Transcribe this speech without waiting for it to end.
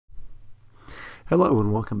Hello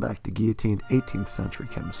and welcome back to Guillotine 18th Century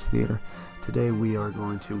Chemist Theater. Today we are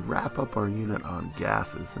going to wrap up our unit on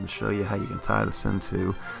gases and show you how you can tie this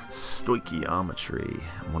into stoichiometry,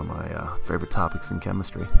 one of my favorite topics in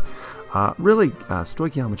chemistry.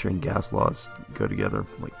 Stoichiometry and gas laws go together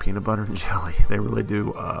like peanut butter and jelly. They really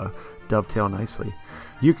do dovetail nicely.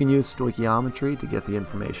 You can use stoichiometry to get the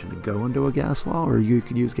information to go into a gas law, or you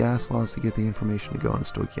can use gas laws to get the information to go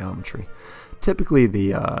into stoichiometry. Typically,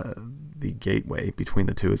 the gateway between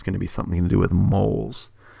the two is going to be something to do with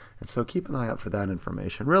moles. And so keep an eye out for that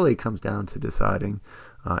information. Really, it comes down to deciding,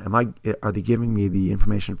 are they giving me the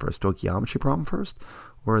information for a stoichiometry problem first,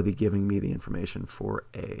 or are they giving me the information for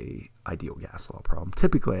a ideal gas law problem?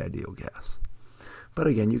 Typically ideal gas. But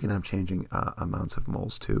again, you can have changing amounts of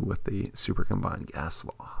moles too with the supercombined gas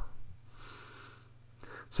law.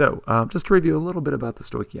 So just to review a little bit about the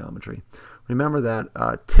stoichiometry. Remember that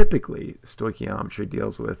typically stoichiometry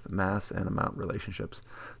deals with mass and amount relationships.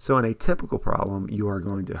 So in a typical problem, you are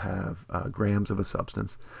going to have grams of a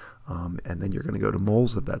substance, and then you're going to go to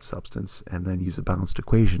moles of that substance, and then use a balanced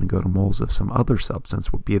equation and go to moles of some other substance,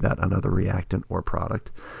 be that another reactant or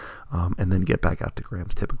product, and then get back out to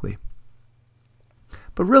grams typically.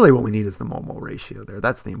 But really what we need is the mole-mole ratio there.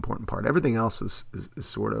 That's the important part. Everything else is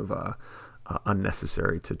sort of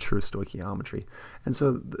unnecessary to true stoichiometry. And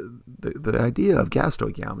so the idea of gas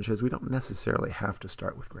stoichiometry is we don't necessarily have to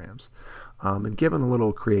start with grams. And given a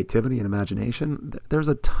little creativity and imagination, there's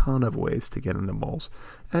a ton of ways to get into moles,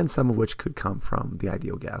 and some of which could come from the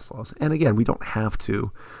ideal gas laws. And again, we don't have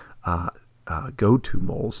to go to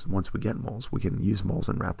moles. Once we get moles, we can use moles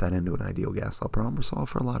and wrap that into an ideal gas law problem or solve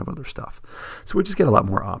for a lot of other stuff. So we just get a lot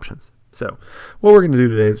more options. So what we're going to do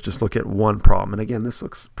today is just look at one problem. And again, this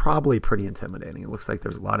looks probably pretty intimidating. It looks like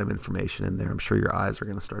there's a lot of information in there. I'm sure your eyes are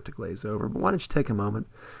going to start to glaze over. But why don't you take a moment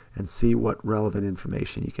and see what relevant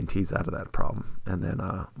information you can tease out of that problem. And then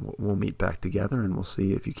we'll meet back together and we'll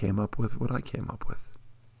see if you came up with what I came up with.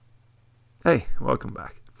 Hey, welcome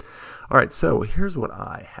back. All right, so here's what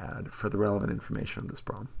I had for the relevant information of this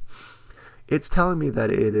problem. It's telling me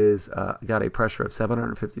that it is got a pressure of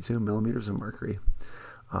 752 millimeters of mercury.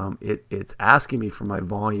 It's asking me for my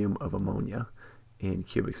volume of ammonia in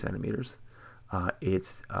cubic centimeters. I'm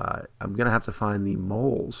going to have to find the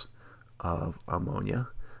moles of ammonia.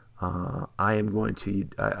 I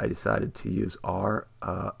decided to use R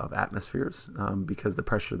of atmospheres because the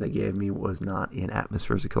pressure they gave me was not in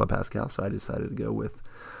atmospheres of kilopascal, so I decided to go with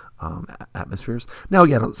atmospheres. Now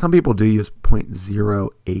again, some people do use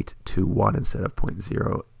 0.0821 instead of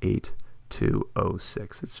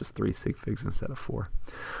 0.08206. It's just 3 sig figs instead of 4.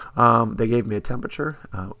 They gave me a temperature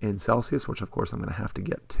in Celsius, which of course I'm going to have to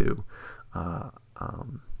get to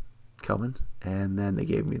Kelvin, and then they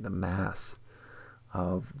gave me the mass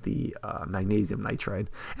of the magnesium nitride.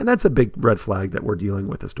 And that's a big red flag that we're dealing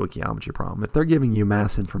with a stoichiometry problem. If they're giving you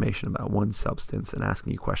mass information about one substance and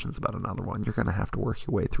asking you questions about another one, you're going to have to work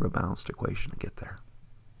your way through a balanced equation to get there.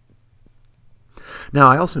 Now,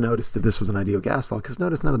 I also noticed that this was an ideal gas law because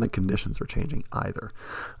notice none of the conditions are changing either.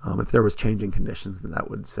 If there was changing conditions, then that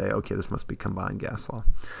would say, okay, this must be combined gas law.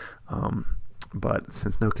 But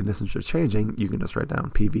since no conditions are changing, you can just write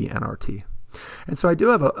down PV and RT. And so I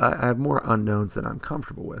have more unknowns that I'm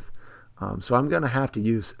comfortable with. So I'm going to have to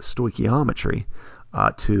use stoichiometry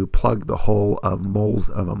to plug the hole of moles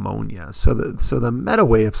of ammonia. So the meta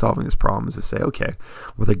way of solving this problem is to say, okay,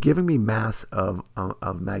 well, they're giving me mass of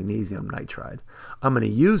magnesium nitride. I'm going to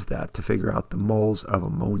use that to figure out the moles of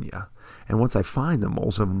ammonia. And once I find the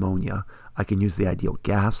moles of ammonia, I can use the ideal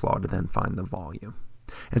gas law to then find the volume.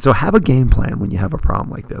 And so have a game plan when you have a problem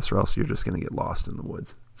like this, or else you're just going to get lost in the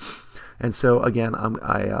woods. And so again, I'm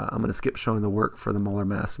going to skip showing the work for the molar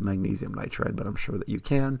mass of magnesium nitride, but I'm sure that you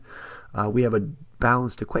can. We have a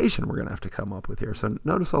balanced equation we're going to have to come up with here. So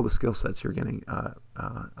notice all the skill sets you're getting a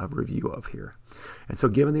review of here. And so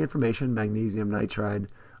given the information, magnesium nitride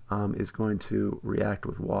is going to react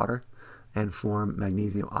with water and form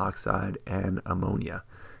magnesium oxide and ammonia.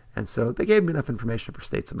 And so they gave me enough information for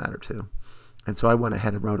states of matter too. And so I went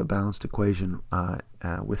ahead and wrote a balanced equation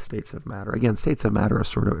with states of matter. Again, states of matter are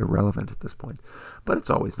sort of irrelevant at this point, but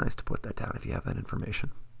it's always nice to put that down if you have that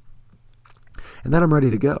information. And then I'm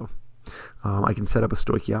ready to go. I can set up a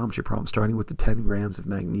stoichiometry problem starting with the 10 grams of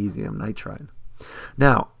magnesium nitride.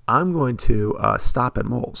 Now, I'm going to stop at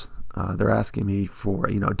moles. They're asking me for,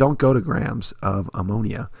 don't go to grams of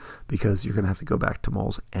ammonia because you're going to have to go back to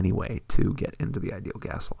moles anyway to get into the ideal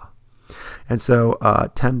gas law. And so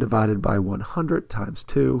 10 divided by 100 times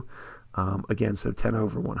 2, again, so 10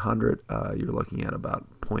 over 100, you're looking at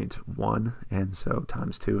about 0.1, and so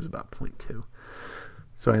times 2 is about 0.2.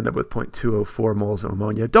 So I end up with 0.204 moles of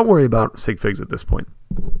ammonia. Don't worry about sig figs at this point.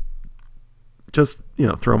 Just,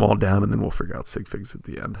 throw them all down, and then we'll figure out sig figs at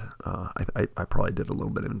the end. I probably did a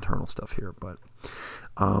little bit of internal stuff here, but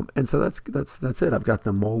and so that's it. I've got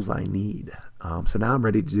the moles I need. So now I'm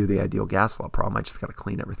ready to do the ideal gas law problem. I just got to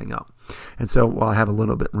clean everything up. And so while I have a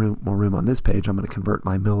little bit more room on this page, I'm going to convert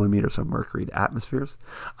my millimeters of mercury to atmospheres.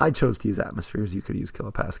 I chose to use atmospheres. You could use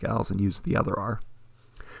kilopascals and use the other R.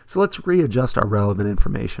 So let's readjust our relevant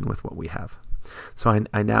information with what we have. So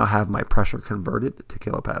I now have my pressure converted to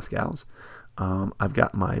kilopascals. I've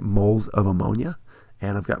got my moles of ammonia,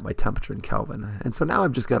 and I've got my temperature in Kelvin. And so now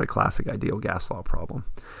I've just got a classic ideal gas law problem.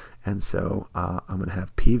 And so I'm going to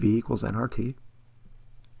have PV equals nRT.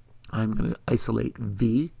 I'm going to isolate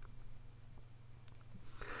V.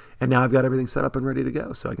 And now I've got everything set up and ready to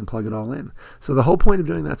go, so I can plug it all in. So the whole point of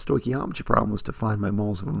doing that stoichiometry problem was to find my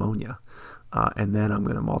moles of ammonia. And then I'm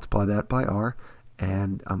going to multiply that by R,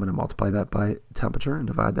 and I'm going to multiply that by temperature and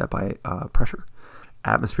divide that by pressure.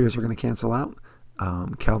 Atmospheres are going to cancel out.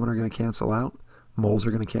 Kelvin are going to cancel out. Moles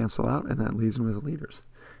are going to cancel out, and that leaves me with liters.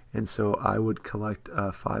 And so I would collect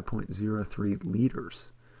 5.03 liters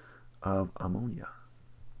of ammonia.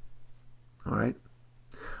 All right.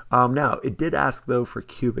 Now, it did ask, though, for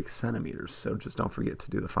cubic centimeters, so just don't forget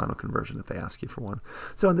to do the final conversion if they ask you for one.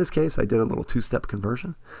 So in this case, I did a little two-step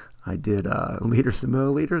conversion. I did liters to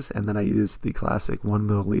milliliters, and then I used the classic 1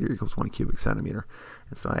 milliliter equals 1 cubic centimeter.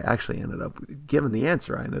 And so I actually ended up, given the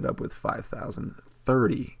answer, I ended up with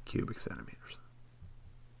 5,030 cubic centimeters.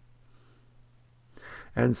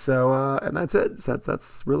 And so, and that's it. So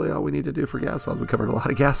that's really all we need to do for gas laws. We covered a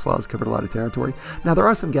lot of gas laws, covered a lot of territory. Now, there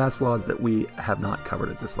are some gas laws that we have not covered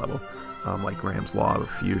at this level, like Graham's law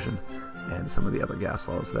of fusion and some of the other gas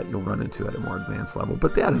laws that you'll run into at a more advanced level.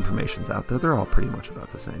 But that information's out there. They're all pretty much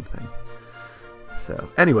about the same thing. So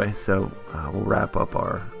anyway, we'll wrap up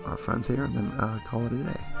our friends here and then call it a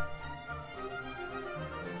day.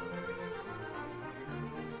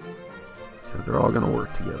 So they're all going to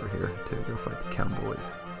work together here to go fight the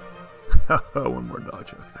cowboys. One more dog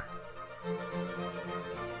joke there.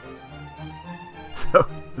 So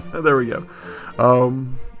there we go.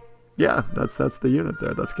 Yeah, that's the unit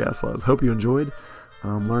there. That's gas laws. Hope you enjoyed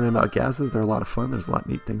learning about gases. They're a lot of fun. There's a lot of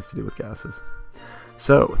neat things to do with gases.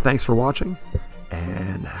 So thanks for watching,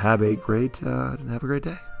 and have a great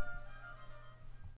day.